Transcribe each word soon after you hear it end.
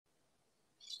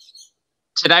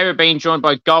Today we're being joined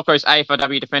by Gold Coast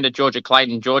AFLW defender Georgia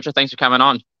Clayden. Georgia, thanks for coming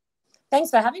on. Thanks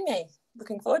for having me.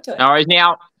 Looking forward to it. No worries.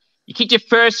 Now, you kicked your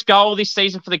first goal this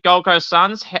season for the Gold Coast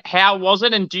Suns. How was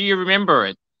it, and do you remember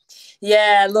it?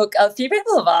 Yeah, look, a few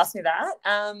people have asked me that.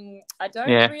 I don't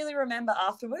really remember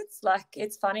afterwards. Like,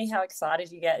 it's funny how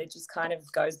excited you get. It just kind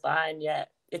of goes by, and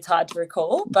it's hard to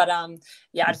recall. But I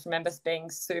just remember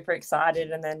being super excited,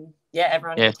 and then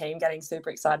everyone in the team getting super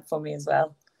excited for me as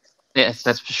well. Yes,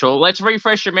 that's for sure. Let's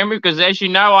refresh your memory because, as you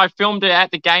know, I filmed it at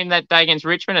the game that day against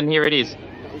Richmond, and here it is.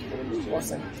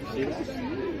 Awesome.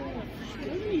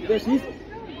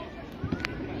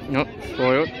 Nope,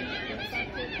 spoiled.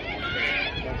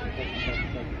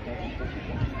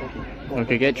 I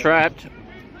could get trapped.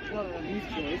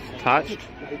 Touched.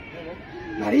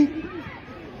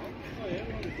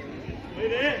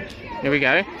 Here we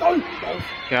go.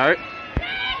 Go.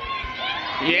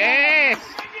 Yes!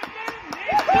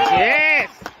 Yes!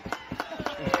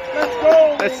 Let's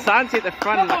go! The Suns hit the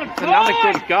front. It's another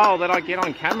good goal that I get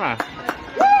on camera.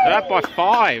 They're up by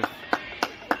 5.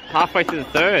 Halfway through the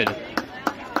third.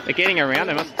 They're getting around.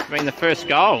 It must have been the first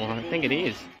goal. I think it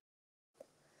is.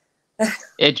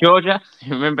 Yeah, Georgia.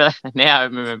 Remember that? Now I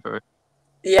remember it.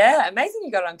 Yeah, amazing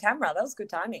you got it on camera. That was good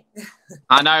timing.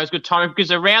 I know, it was good timing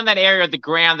because around that area of the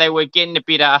ground, they were getting a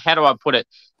bit, how do I put it?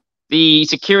 The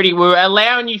security were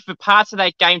allowing you for parts of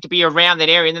that game to be around that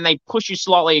area, and then they push you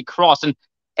slightly across. And it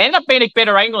ended up being a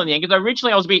better angle in the end because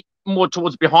originally I was a bit more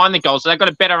towards behind the goal, so they got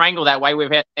a better angle that way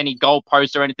without any goal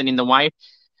posts or anything in the way.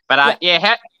 But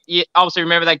you obviously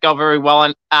remember that goal very well.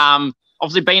 And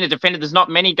obviously being a defender, there's not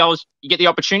many goals you get the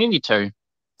opportunity to.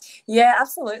 Yeah,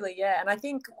 absolutely. Yeah. And I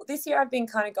think this year I've been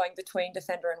kind of going between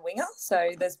defender and winger.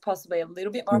 So there's possibly a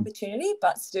little bit more opportunity,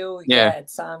 but still,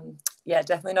 it's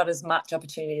definitely not as much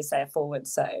opportunity as say a forward.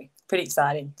 So pretty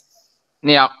exciting.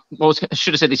 Now, I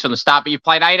should have said this from the start, but you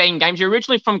played 18 games. You're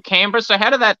originally from Canberra. So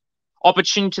how did that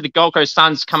opportunity to the Gold Coast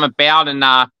Suns come about, and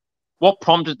what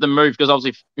prompted the move? Because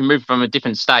obviously you moved from a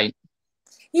different state.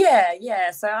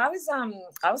 Yeah. So I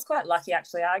was quite lucky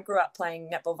actually. I grew up playing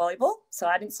netball volleyball, so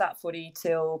I didn't start footy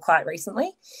till quite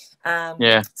recently.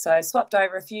 So I swapped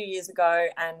over a few years ago,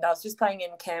 and I was just playing in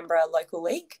Canberra local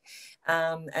league,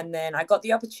 and then I got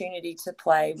the opportunity to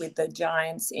play with the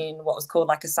Giants in what was called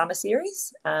like a summer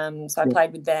series. So I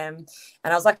played with them,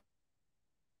 and I was like.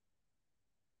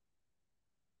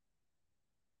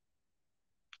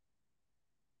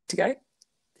 To go.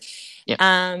 So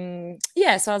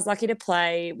I was lucky to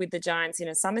play with the Giants in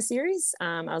a summer series.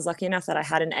 I was lucky enough that I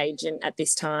had an agent at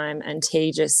this time, and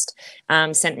he just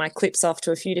sent my clips off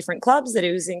to a few different clubs that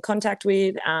he was in contact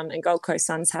with, and Gold Coast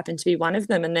Suns happened to be one of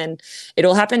them. And then it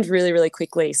all happened really, really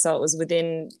quickly. So it was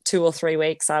within 2 or 3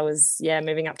 weeks I was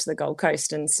moving up to the Gold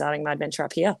Coast and starting my adventure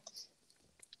up here.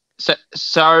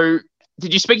 So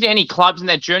did you speak to any clubs in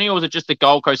that journey, or was it just the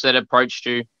Gold Coast that approached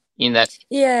you in that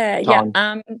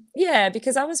time?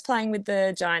 Because I was playing with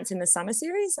the Giants in the summer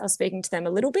series. I was speaking to them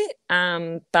a little bit,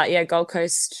 but Gold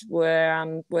Coast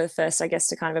were the first, I guess,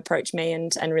 to kind of approach me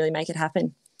and really make it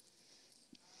happen.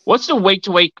 What's the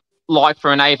week-to-week like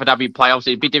for an AFLW play?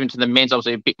 Obviously a bit different to the men's,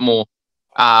 obviously a bit more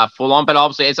full on, but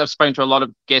obviously as I've spoken to a lot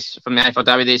of guests from the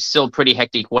AFLW, there's still pretty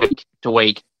hectic week to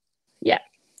week.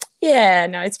 Yeah,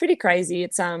 no, it's pretty crazy.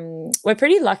 It's we're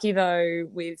pretty lucky though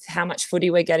with how much footy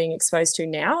we're getting exposed to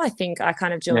now. I think I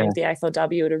kind of joined the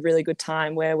AFLW at a really good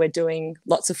time where we're doing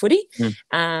lots of footy.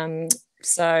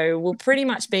 So we'll pretty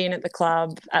much be in at the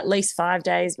club at least 5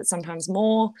 days, but sometimes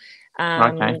more.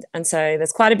 And so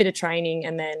there's quite a bit of training,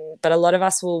 but a lot of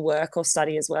us will work or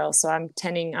study as well. So I'm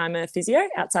a physio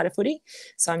outside of footy.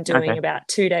 So I'm doing about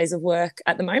 2 days of work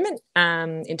at the moment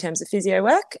in terms of physio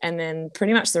work, and then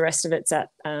pretty much the rest of it's at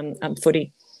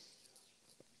footy.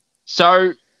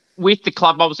 So with the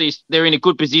club, obviously they're in a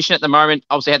good position at the moment.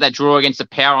 Obviously had that draw against the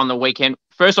Power on the weekend.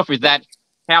 First off with that,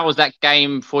 how was that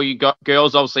game for you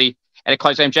girls? Obviously at a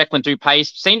close game, Jacqueline Dupace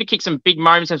seemed to kick some big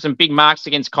moments and some big marks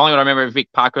against Collingwood. I remember Vic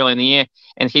Park early in the year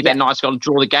and hit that nice goal to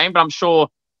draw the game. But I'm sure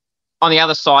on the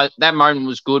other side, that moment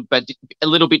was good, but a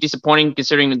little bit disappointing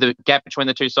considering the gap between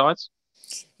the two sides.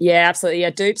 Yeah, absolutely.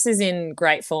 Yeah, Dupes is in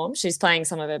great form. She's playing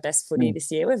some of her best footy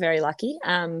this year. We're very lucky.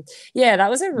 That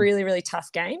was a really, really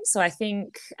tough game. So I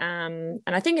think, and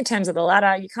I think in terms of the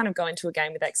ladder, you kind of go into a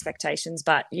game with expectations,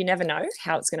 but you never know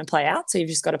how it's going to play out. So you've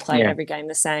just got to play every game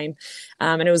the same.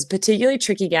 And it was a particularly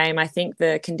tricky game. I think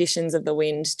the conditions of the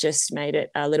wind just made it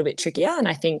a little bit trickier. And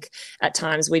I think at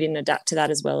times we didn't adapt to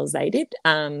that as well as they did.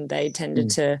 They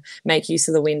tended to make use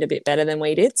of the wind a bit better than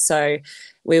we did. So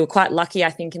we were quite lucky, I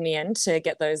think, in the end to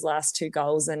get those last 2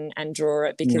 goals and draw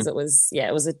it because it was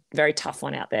a very tough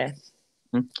one out there.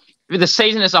 the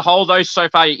season as a whole, though, so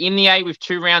far you're in the 8 with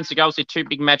 2 rounds to go. So 2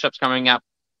 big matchups coming up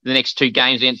the next 2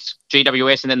 games against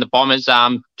GWS and then the Bombers.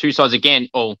 2 sides again.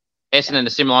 Well, Essendon are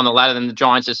similar on the ladder than the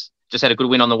Giants. Just had a good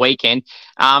win on the weekend.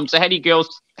 So how do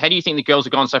you think the girls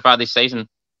have gone so far this season?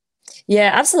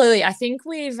 Yeah, absolutely. I think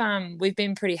we've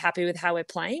been pretty happy with how we're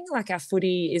playing. Like our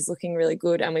footy is looking really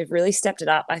good and we've really stepped it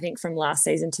up, I think, from last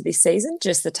season to this season.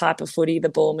 Just the type of footy, the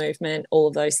ball movement, all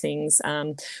of those things.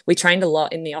 We trained a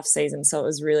lot in the off season, so it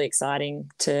was really exciting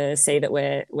to see that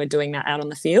we're doing that out on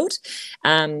the field.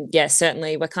 Yeah,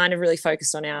 certainly we're kind of really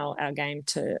focused on our game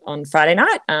on Friday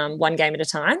night, 1 game at a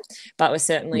time. But we're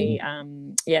certainly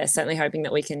certainly hoping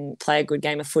that we can play a good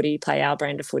game of footy, play our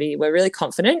brand of footy. We're really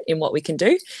confident in what we can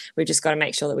do. We've just got to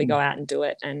make sure that we go out and do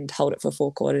it and hold it for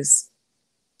 4 quarters.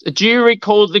 Do you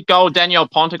recall the goal Danielle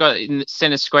Ponta got in the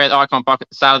centre square at the Icon Park at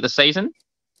the start of the season?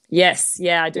 Yes,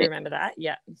 yeah, I do remember that,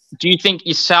 yeah. Do you think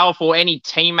yourself or any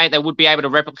teammate that would be able to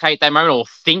replicate that moment or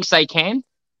thinks they can?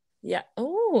 Yeah.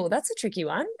 Oh, that's a tricky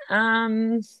one.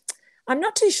 I'm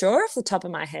not too sure off the top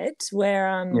of my head.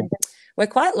 We're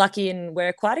quite lucky and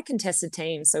we're quite a contested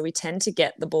team, so we tend to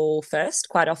get the ball first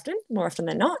quite often, more often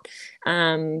than not.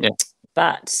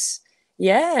 But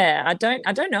yeah, I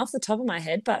don't know off the top of my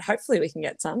head, but hopefully we can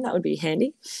get some. That would be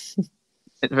handy.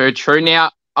 Very true.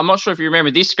 Now, I'm not sure if you remember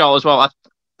this goal as well. I'm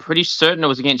pretty certain it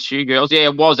was against you girls. Yeah,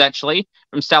 it was actually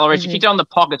from Stella Rich. She kicked it on the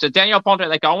pocket. So Danielle Ponta,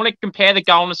 I want to compare the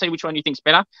goal and see which one you think's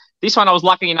better. This one I was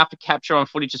lucky enough to capture on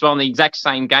footage as well in the exact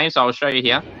same game, so I'll show you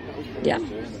here. Yeah.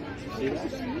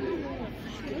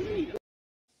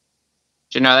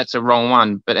 You know that's a wrong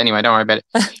one, but anyway, don't worry about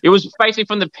it. It was basically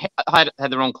from I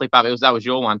had the wrong clip up. That was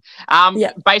your one.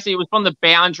 Basically, it was from the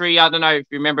boundary. I don't know if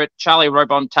you remember it. Charlie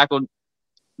Robon tackled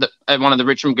one of the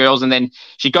Richmond girls, and then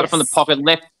she got it from the pocket,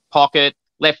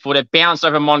 left footer, bounced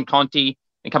over Monconti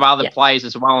and a couple of other players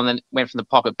as well, and then went from the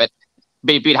pocket. But it'd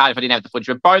be a bit hard if I didn't have the footage.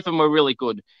 But both of them were really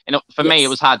good, and for me, it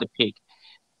was hard to pick.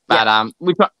 But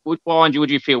which one would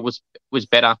you feel was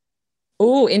better?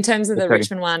 Oh, in terms of the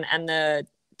Richmond one and the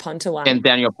Ponta one. And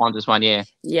Daniel Ponta's one, yeah.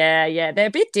 Yeah. They're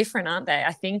a bit different, aren't they?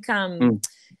 I think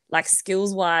like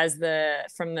skills-wise,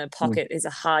 from the pocket is a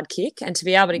hard kick. And to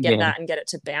be able to get that and get it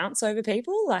to bounce over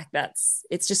people, like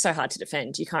it's just so hard to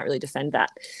defend. You can't really defend that.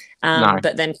 No.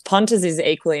 But then Ponta's is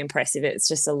equally impressive. It's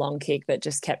just a long kick that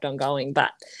just kept on going.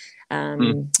 But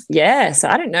so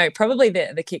I don't know. Probably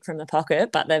the kick from the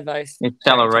pocket, but they're both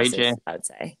Stella Reid, yeah. I would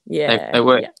say. Yeah. They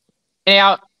were. Yeah.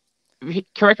 Now,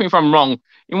 correct me if I'm wrong.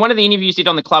 In one of the interviews you did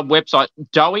on the club website,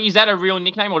 Dowie, is that a real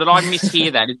nickname or did I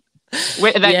mishear that?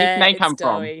 Where did that nickname come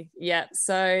Dowie. From? Yeah,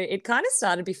 so it kind of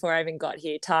started before I even got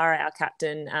here. Tara, our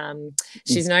captain,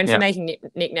 she's known for making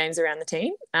nicknames around the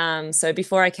team. So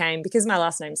before I came, because my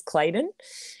last name's Clayden,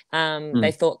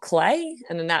 they thought Clay,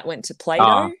 and then that went to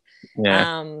Play-Doh.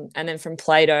 And then from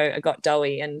Play-Doh, I got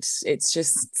Dowie, and it's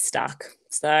just stuck.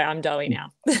 So I'm Dowie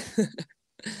now.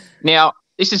 Now,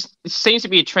 this seems to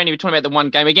be a trend. We're talking about the one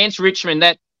game against Richmond.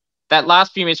 That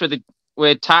last few minutes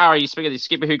where Tara, you speak of the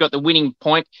skipper who got the winning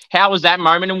point. How was that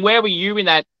moment, and where were you in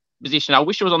that position? I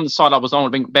wish it was on the side I was on. It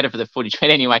would have been better for the footage.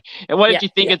 But anyway, and what did you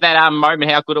think of that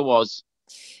moment? How good it was?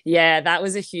 Yeah, that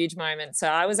was a huge moment. So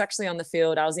I was actually on the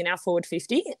field. I was in our forward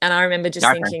 50, and I remember just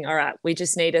thinking, all right, we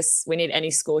need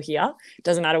any score here.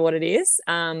 Doesn't matter what it is.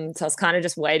 So I was kind of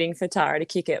just waiting for Tara to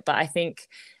kick it. But I think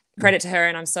credit to her,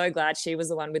 and I'm so glad she was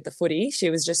the one with the footy. She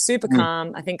was just super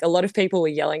calm. I think a lot of people were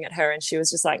yelling at her, and she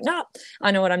was just like, no, I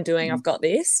know what I'm doing. I've got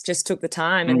this. Just took the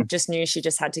time and just knew she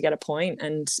just had to get a point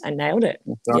and nailed it.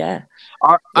 Yeah.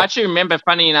 I actually remember,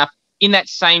 funny enough, in that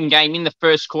same game, in the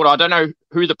first quarter, I don't know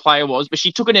who the player was, but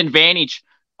she took an advantage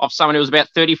of someone who was about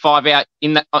 35 out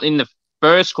in the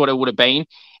first quarter would have been,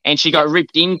 and she got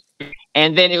ripped in.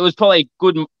 And then it was probably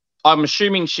good. I'm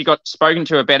assuming she got spoken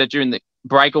to about it during the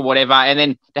break or whatever, and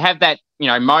then to have that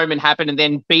moment happen and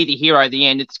then be the hero at the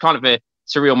end, it's kind of a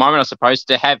surreal moment, I suppose,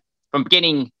 to have from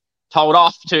getting told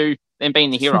off to then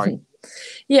being the hero.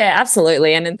 Yeah,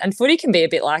 absolutely. And footy can be a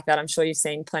bit like that. I'm sure you've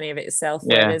seen plenty of it yourself,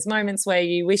 where there's moments where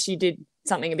you wish you did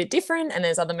something a bit different, and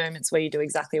there's other moments where you do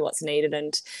exactly what's needed.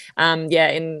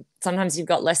 And sometimes you've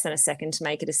got less than a second to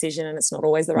make a decision, and it's not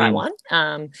always the right one.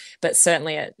 But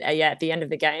certainly at the end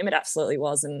of the game, it absolutely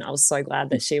was. And I was so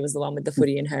glad that she was the one with the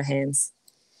footy in her hands.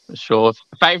 For sure.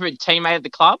 Favorite teammate at the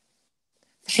club?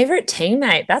 Favorite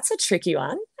teammate? That's a tricky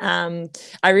one.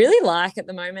 I really like, at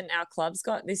the moment, our club's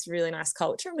got this really nice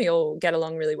culture and we all get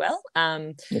along really well.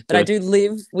 But I do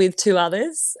live with 2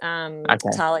 others,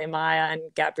 Talia Maya and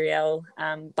Gabrielle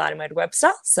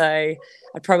Bartimode-Webster. So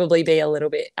I'd probably be a little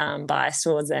bit biased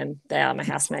towards them. They are my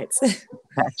housemates.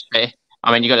 That's fair.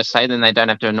 I mean, you got to say then they don't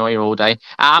have to annoy you all day.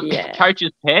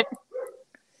 Coach's pet?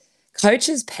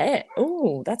 Coach's pet.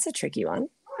 Oh, that's a tricky one.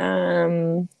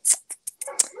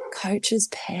 Coach's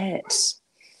pet.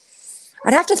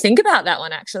 I'd have to think about that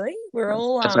one, actually. We're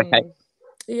all, That's okay.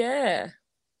 yeah.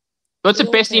 What's the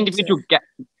best individual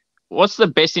What's the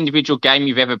best individual game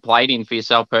you've ever played in for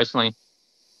yourself personally?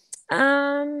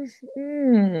 I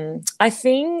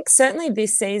think certainly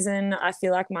this season, I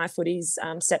feel like my footy's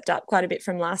stepped up quite a bit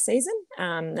from last season.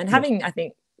 And having, I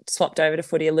think, swapped over to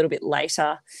footy a little bit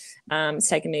later, it's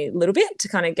taken me a little bit to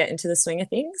kind of get into the swing of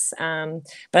things. But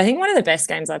I think one of the best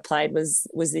games I played was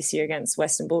this year against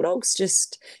Western Bulldogs.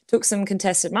 Just took some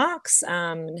contested marks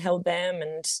and held them,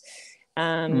 and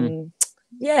some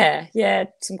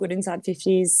good inside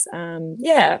 50s.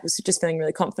 I was just feeling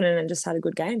really confident and just had a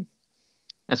good game.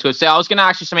 That's good. So I was going to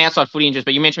ask you some outside footy interests,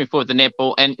 but you mentioned before the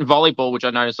netball and volleyball, which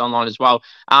I noticed online as well.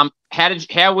 How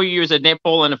were you as a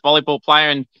netball and a volleyball player,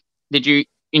 and did you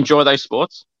enjoy those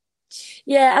sports?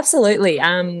 Yeah, absolutely.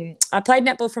 I played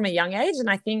netball from a young age, and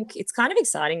I think it's kind of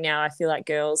exciting now. I feel like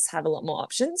girls have a lot more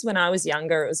options. When I was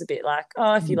younger, it was a bit like,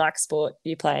 oh, if you like sport,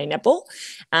 you play netball.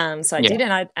 So I did,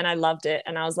 and I loved it.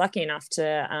 And I was lucky enough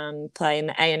to play in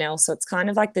the ANL, so it's kind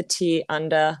of like the tier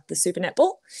under the Super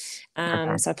Netball.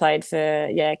 So I played for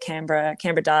Canberra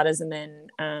Darters, and then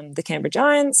the Canberra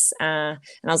Giants. And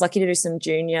I was lucky to do some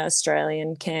junior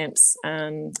Australian camps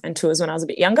and tours when I was a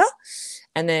bit younger.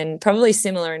 And then probably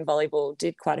similar in volleyball,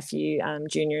 did quite a few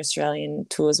junior Australian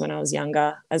tours when I was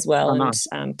younger as well,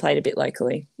 and played a bit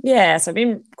locally. Yeah, so I've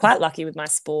been quite lucky with my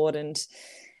sport, and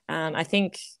I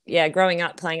think, growing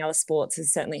up playing other sports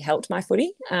has certainly helped my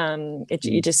footy.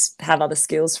 You just have other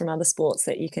skills from other sports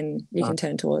that you can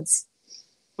turn towards.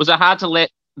 Was it hard to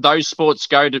let those sports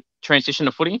go to transition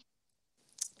to footy?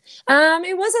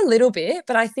 It was a little bit,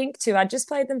 but I think too, I just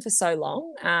played them for so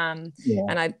long, and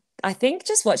I think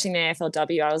just watching the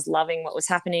AFLW, I was loving what was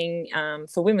happening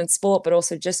for women's sport, but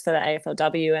also just for the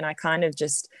AFLW. And I kind of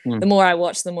just, the more I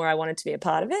watched, the more I wanted to be a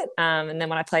part of it. And then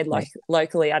when I played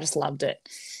locally, I just loved it.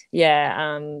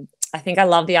 Yeah. I think I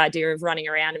love the idea of running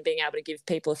around and being able to give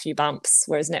people a few bumps,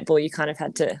 whereas netball, you kind of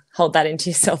had to hold that into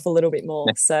yourself a little bit more.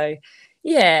 So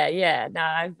no,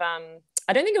 I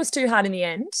don't think it was too hard in the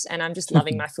end, and I'm just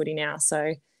loving my footy now.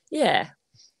 So yeah.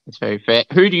 It's very fair.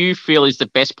 Who do you feel is the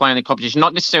best player in the competition?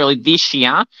 Not necessarily this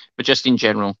year, but just in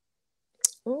general.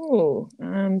 Oh,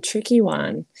 tricky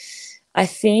one. I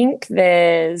think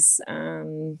there's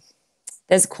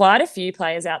quite a few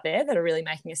players out there that are really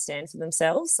making a stand for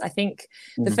themselves. I think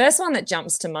the first one that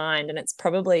jumps to mind, and it's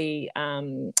probably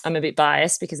I'm a bit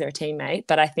biased because they're a teammate,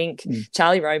 but I think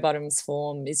Charlie Rowbottom's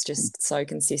form is just so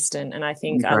consistent, and I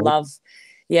think I love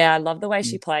the way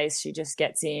she plays. She just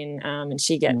gets in and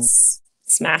she gets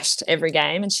smashed every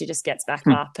game, and she just gets back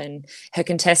up, and her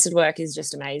contested work is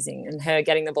just amazing, and her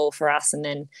getting the ball for us and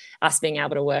then us being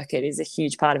able to work it is a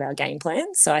huge part of our game plan.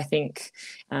 So I think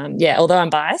although I'm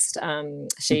biased,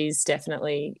 she's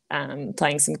definitely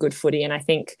playing some good footy, and I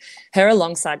think her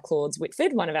alongside Claude's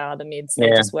Whitford, one of our other mids, they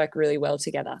just work really well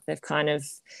together. They've kind of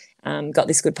got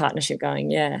this good partnership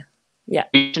going. You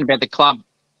mentioned about the club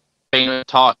being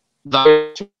tight,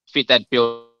 those fit that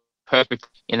bill perfectly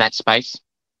in that space.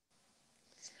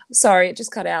 Sorry, it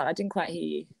just cut out. I didn't quite hear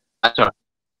you.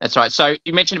 That's right. So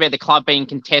you mentioned about the club being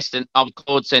contestant of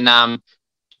Claude's and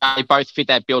they both fit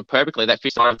that build perfectly. That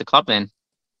fits of the club then.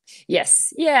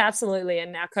 Yes. Yeah, absolutely.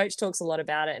 And our coach talks a lot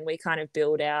about it, and we kind of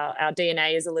build our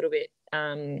DNA is a little bit,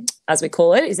 as we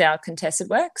call it, is our contested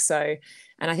work. So,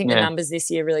 and I think the numbers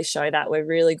this year really show that we're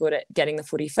really good at getting the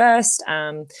footy first,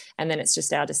 and then it's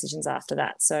just our decisions after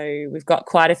that. So we've got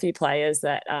quite a few players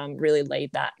that really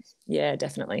lead that. Yeah,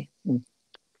 definitely.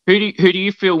 Who do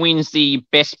you feel wins the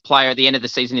best player at the end of the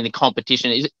season in the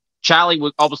competition? Is it Charlie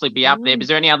would obviously be up there, but is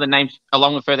there any other names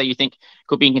along with her that you think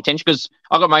could be in contention? Because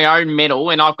I've got my own medal,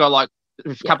 and I've got like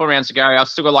a couple of rounds to go. I've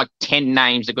still got like 10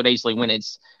 names that could easily win.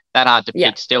 It's that hard to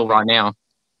pick still right now.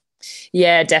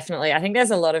 Yeah, definitely. I think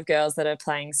there's a lot of girls that are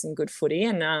playing some good footy,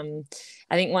 and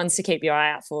I think ones to keep your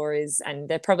eye out for is, and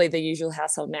they're probably the usual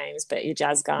household names, but your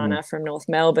Jazz Garner from North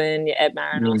Melbourne, your Ed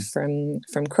Marinoff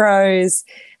from Crows,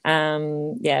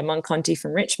 Monconti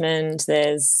from Richmond.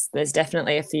 There's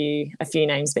definitely a few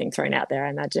names being thrown out there, I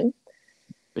imagine.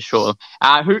 For sure.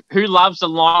 Who loves the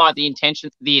limelight, the attention,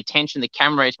 the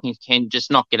camera can just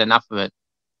not get enough of it.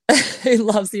 Who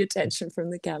loves the attention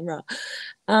from the camera?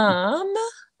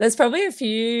 There's probably a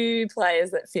few players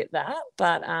that fit that,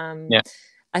 but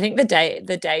I think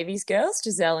the Davies girls,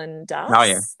 Giselle and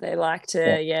Das, they like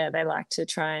to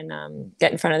try and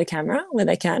get in front of the camera where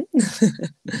they can.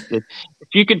 If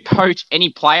you could poach any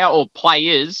player or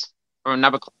players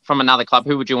from another club,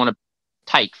 who would you want to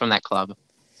take from that club?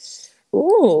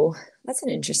 Ooh, That's an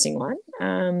interesting one.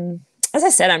 As I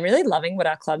said, I'm really loving what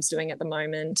our club's doing at the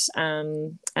moment,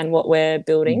 and what we're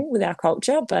building with our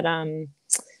culture. But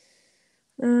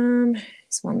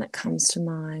it's one that comes to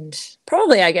mind.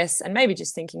 Probably, I guess, and maybe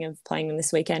just thinking of playing them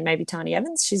this weekend. Maybe Tani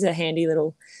Evans. She's a handy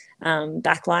little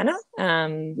backliner.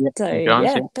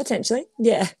 Potentially,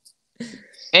 yeah.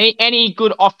 Any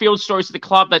good off-field stories of the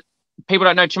club that people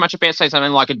don't know too much about? Say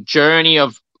something like a journey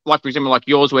of, like, for example, like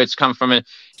yours, where it's come from an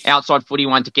outside footy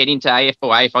one to get into AF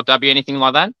or AFLW, anything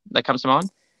like that that comes to mind?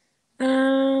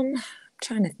 I'm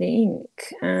trying to think.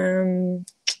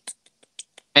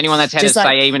 Anyone that's had,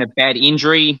 say, even a bad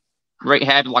injury,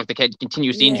 rehab, like they had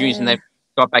continuous injuries and they've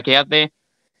got back out there?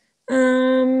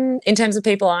 In terms of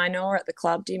people I know or at the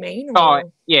club, do you mean? Or?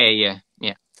 Oh, yeah.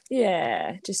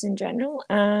 Yeah, just in general.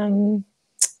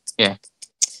 Yeah.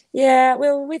 Yeah,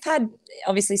 well, we've had,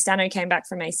 obviously, Stano came back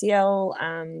from ACL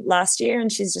last year, and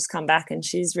she's just come back and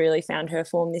she's really found her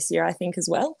form this year, I think, as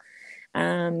well.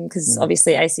 Because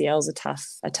obviously ACL is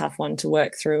a tough one to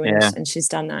work through, and she's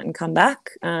done that and come back.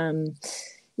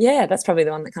 That's probably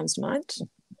the one that comes to mind.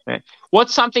 Okay.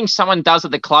 What's something someone does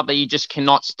at the club that you just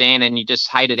cannot stand and you just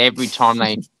hate it every time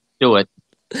they do it?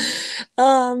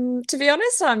 To be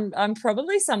honest, I'm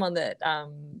probably someone that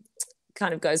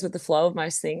kind of goes with the flow of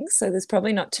most things, so there's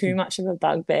probably not too much of a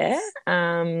bugbear.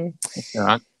 All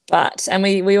right. But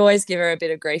we always give her a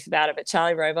bit of grief about it. But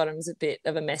Charlie Rowbottom's a bit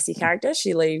of a messy character.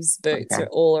 She leaves boots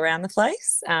all around the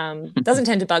place. Doesn't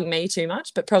tend to bug me too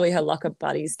much, but probably her locker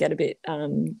buddies get a bit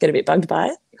bugged by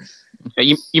it.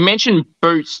 Okay. You mentioned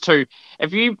boots too.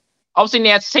 Have you, obviously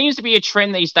now it seems to be a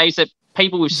trend these days that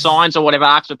people with signs or whatever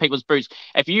ask for people's boots.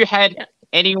 Have you had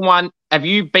anyone? Have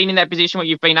you been in that position where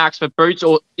you've been asked for boots,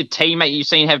 or a teammate you've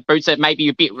seen have boots that maybe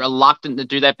you're a bit reluctant to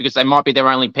do that because they might be their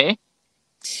only pair?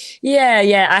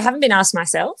 Yeah. I haven't been asked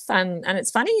myself. And it's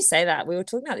funny you say that. We were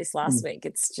talking about this last week.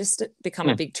 It's just become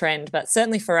a big trend. But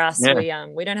certainly for us,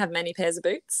 we don't have many pairs of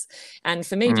boots. And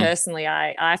for me personally,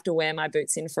 I have to wear my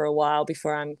boots in for a while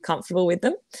before I'm comfortable with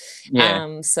them.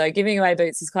 Yeah. So giving away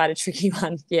boots is quite a tricky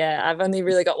one. Yeah, I've only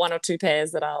really got one or two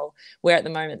pairs that I'll wear at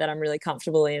the moment that I'm really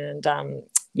comfortable in. And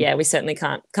we certainly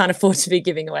can't afford to be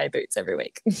giving away boots every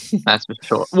week. That's for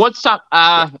sure. What's up,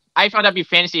 AFLW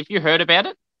Fantasy? Have you heard about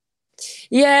it?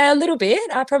 Yeah, a little bit.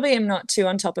 I probably am not too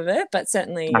on top of it, but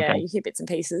certainly, you hear bits and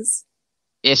pieces.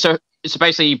 Yeah, so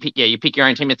basically you pick your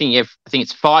own team. I think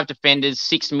it's 5 defenders,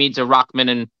 6 mids, a ruckman,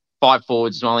 and 5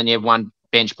 forwards as well, and you have 1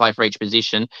 bench player for each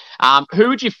position. Who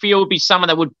would you feel would be someone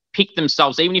that would pick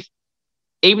themselves, even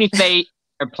if they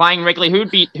are playing regularly?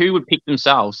 Who would pick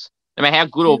themselves? No matter how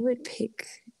good or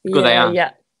good they are.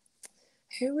 Yeah.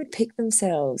 Who would pick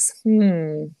themselves?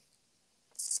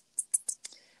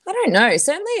 I don't know.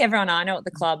 Certainly everyone I know at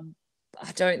the club,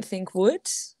 I don't think would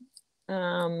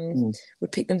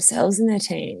pick themselves in their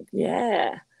team.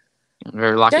 Yeah.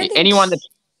 Very lucky. Anyone that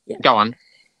go on.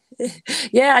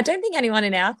 Yeah, I don't think anyone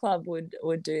in our club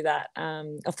would do that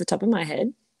off the top of my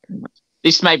head.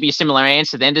 This may be a similar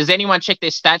answer then. Does anyone check their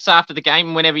stats after the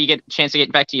game whenever you get a chance to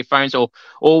get back to your phones, or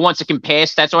wants to compare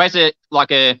stats, or has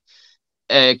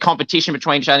a competition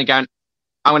between each other going,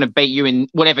 I'm going to beat you in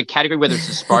whatever category, whether it's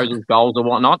disposals, goals, or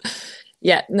whatnot?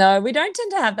 Yeah, no, we don't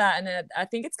tend to have that. And I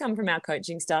think it's come from our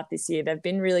coaching staff this year. They've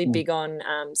been really big on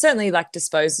certainly like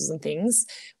disposals and things.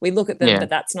 We look at them, but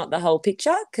that's not the whole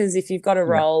picture. Because if you've got a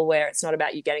role where it's not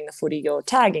about you getting the footy, you're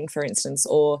tagging, for instance,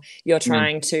 or you're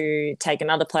trying to take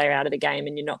another player out of the game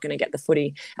and you're not going to get the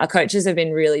footy, our coaches have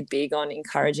been really big on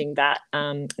encouraging that,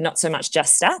 not so much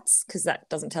just stats, because that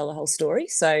doesn't tell the whole story.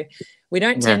 So we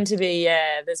don't tend to be,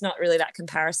 there's not really that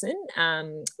comparison.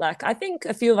 I think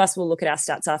a few of us will look at our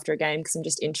stats after a game because I'm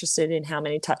just interested in how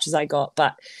many touches I got,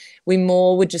 but we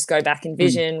more would just go back and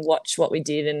vision, watch what we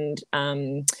did,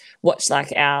 and watch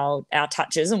like our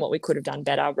touches and what we could have done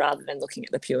better rather than looking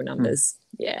at the pure numbers.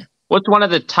 Yeah. What's one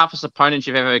of the toughest opponents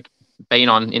you've ever been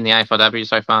on in the AFLW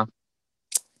so far?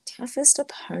 Toughest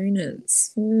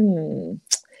opponents?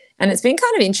 And it's been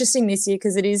kind of interesting this year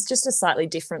because it is just a slightly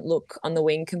different look on the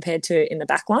wing compared to in the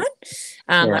backline.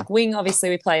 Like wing, obviously,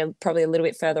 we play probably a little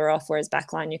bit further off, whereas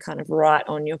backline, you're kind of right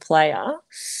on your player.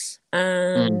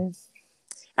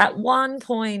 At one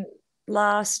point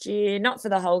last year, not for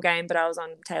the whole game, but I was on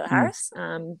Taylor Harris.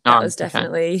 That was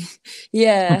definitely,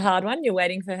 a hard one. You're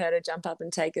waiting for her to jump up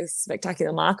and take a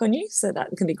spectacular mark on you, so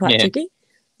that can be quite tricky.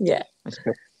 Yeah. That's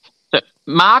good. So,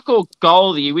 mark or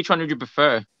goal of the year, which one would you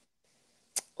prefer?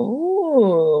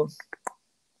 Oh,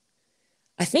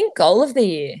 I think goal of the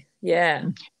year. Yeah.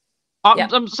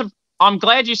 I'm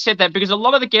glad you said that, because a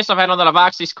lot of the guests I've had on that I've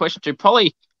asked this question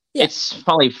to, it's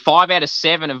probably 5 out of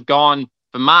 7 have gone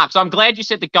for mark. So I'm glad you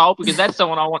said the goal, because that's the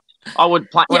one I would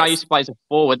play when I used to play as a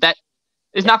forward.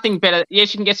 There's nothing better.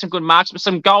 Yes, you can get some good marks, but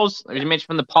some goals, as you mentioned,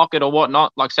 from the pocket or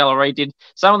whatnot, like Salary did,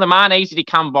 some of them aren't easy to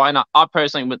come by, and I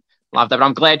personally would love that, but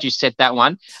I'm glad you said that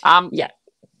one.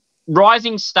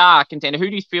 Rising star contender, who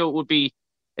do you feel would be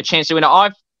a chance to win?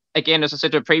 Again, as I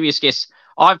said to a previous guest,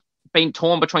 I've been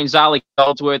torn between Zali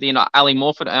Goldsworthy and Ali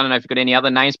Morford. I don't know if you've got any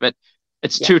other names, but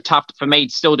it's too tough for me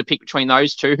still to pick between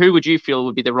those two. Who would you feel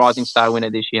would be the rising star winner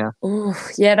this year? Ooh,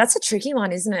 yeah, that's a tricky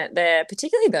one, isn't it?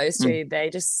 Particularly those two, they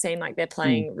just seem like they're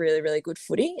playing really, really good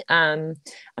footy.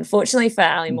 Unfortunately for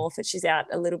Ali Morford, she's out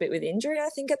a little bit with injury, I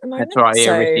think, at the moment. That's right,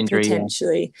 so with injury,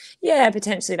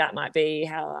 potentially that might be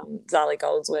how Zali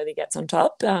Goldsworthy gets on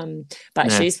top.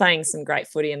 But she's playing some great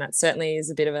footy, and that certainly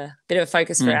is a bit of a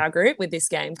focus for our group with this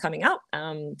game coming up.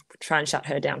 Try and shut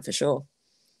her down for sure.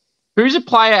 Who's a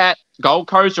player at Gold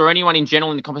Coast or anyone in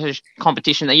general in the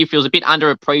competition that you feel is a bit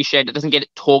underappreciated, that doesn't get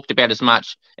talked about as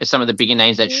much as some of the bigger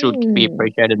names that should be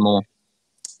appreciated more?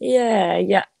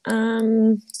 Yeah.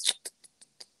 And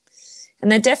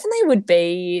there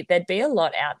definitely there'd be a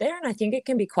lot out there, and I think it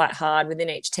can be quite hard within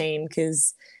each team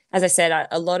because, as I said,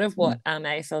 a lot of what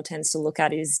AFL tends to look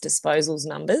at is disposals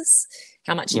numbers,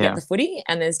 how much you get the footy,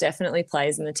 and there's definitely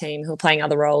players in the team who are playing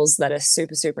other roles that are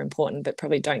super, super important but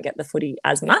probably don't get the footy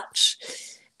as much.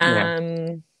 So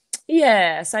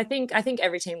I think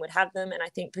every team would have them, and I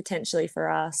think potentially for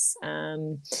us,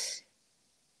 some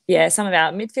of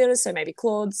our midfielders, so maybe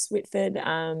Claude's Whitford,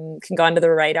 can go under the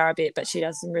radar a bit, but she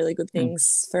does some really good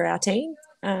things for our team.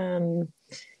 And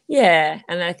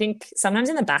I think sometimes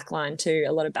in the back line too,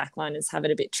 a lot of backliners have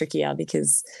it a bit trickier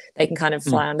because they can kind of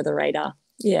fly under the radar.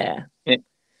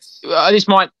 This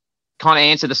might kind of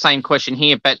answer the same question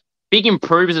here, but big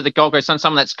improvers at the Gold Coast,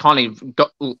 someone that's kind of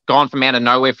gone from out of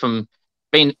nowhere, from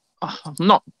being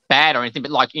not bad or anything,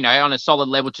 but on a solid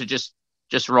level to just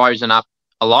rising up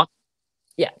a lot.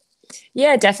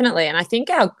 Yeah, definitely. And I think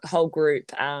our whole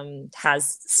group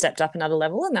has stepped up another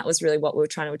level, and that was really what we were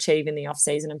trying to achieve in the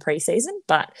off-season and pre-season.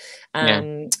 But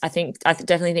I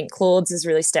definitely think Claude's has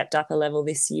really stepped up a level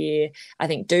this year. I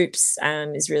think Dupes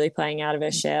is really playing out of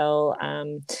her shell. A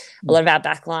lot of our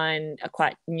backline are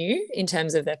quite new in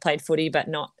terms of they've played footy, but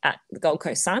not at the Gold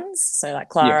Coast Suns. So like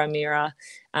Clara, Mira,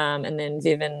 and then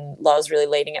Viv and Loz really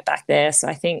leading it back there. So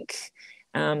I think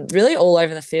really all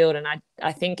over the field, and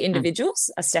I think individuals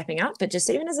are stepping up, but just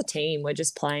even as a team, we're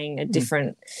just playing a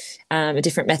different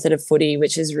method of footy,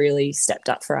 which has really stepped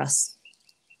up for us.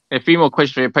 A few more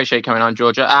questions. I appreciate you coming on,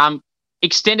 Georgia.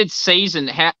 Extended season.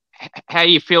 How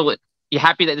you feel that you're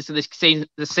happy that the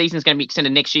season is going to be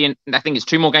extended next year? And I think it's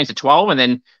 2 more games to 12, and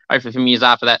then hopefully some years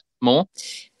after that more.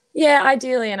 Yeah,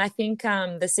 ideally. And I think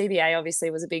the CBA obviously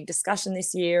was a big discussion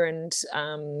this year, and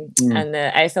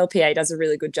the AFLPA does a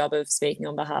really good job of speaking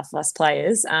on behalf of us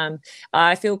players.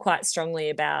 I feel quite strongly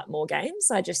about more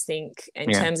games. I just think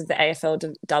in terms of the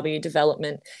AFLW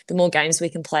development, the more games we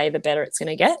can play, the better it's going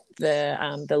to get.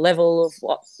 The level of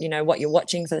what you're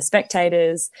watching for the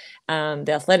spectators,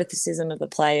 the athleticism of the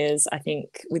players, I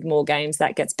think with more games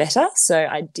that gets better. So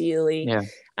ideally,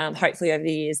 hopefully over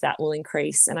the years that will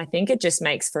increase, and I think it just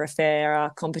makes for a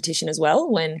fairer competition as well.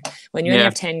 When you only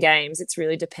have 10 games, it's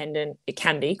really dependent. It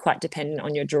can be quite dependent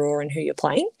on your draw and who you're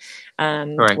playing.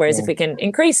 Whereas if we can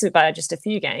increase it by just a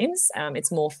few games,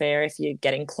 it's more fair if you're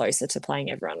getting closer to playing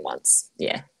everyone once.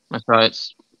 Yeah, that's right.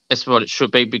 That's what it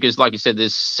should be, because like you said,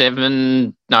 there's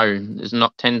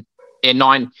not 10.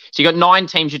 9. So you got 9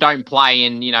 teams you don't play,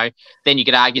 and then you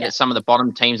could argue that some of the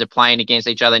bottom teams are playing against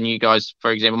each other, and you guys,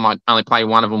 for example, might only play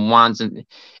one of them once, and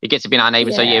it gets a bit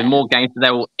uneven. So more games,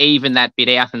 they will even that bit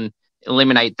out and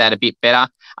eliminate that a bit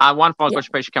better. One final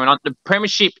question coming on: the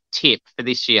premiership tip for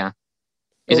this year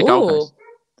is a Gold Coast.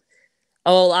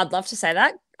 Oh, I'd love to say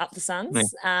that. Up the Suns.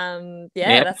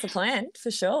 That's the plan for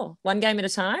sure. 1 game at a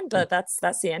time, but that's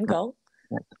the end goal.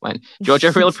 Georgia,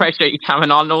 I really appreciate you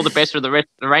coming on. All the best for the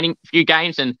remaining few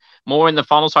games and more in the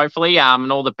finals, hopefully.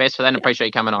 And all the best for that. And appreciate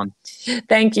you coming on.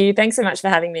 Thank you. Thanks so much for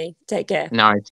having me. Take care. No.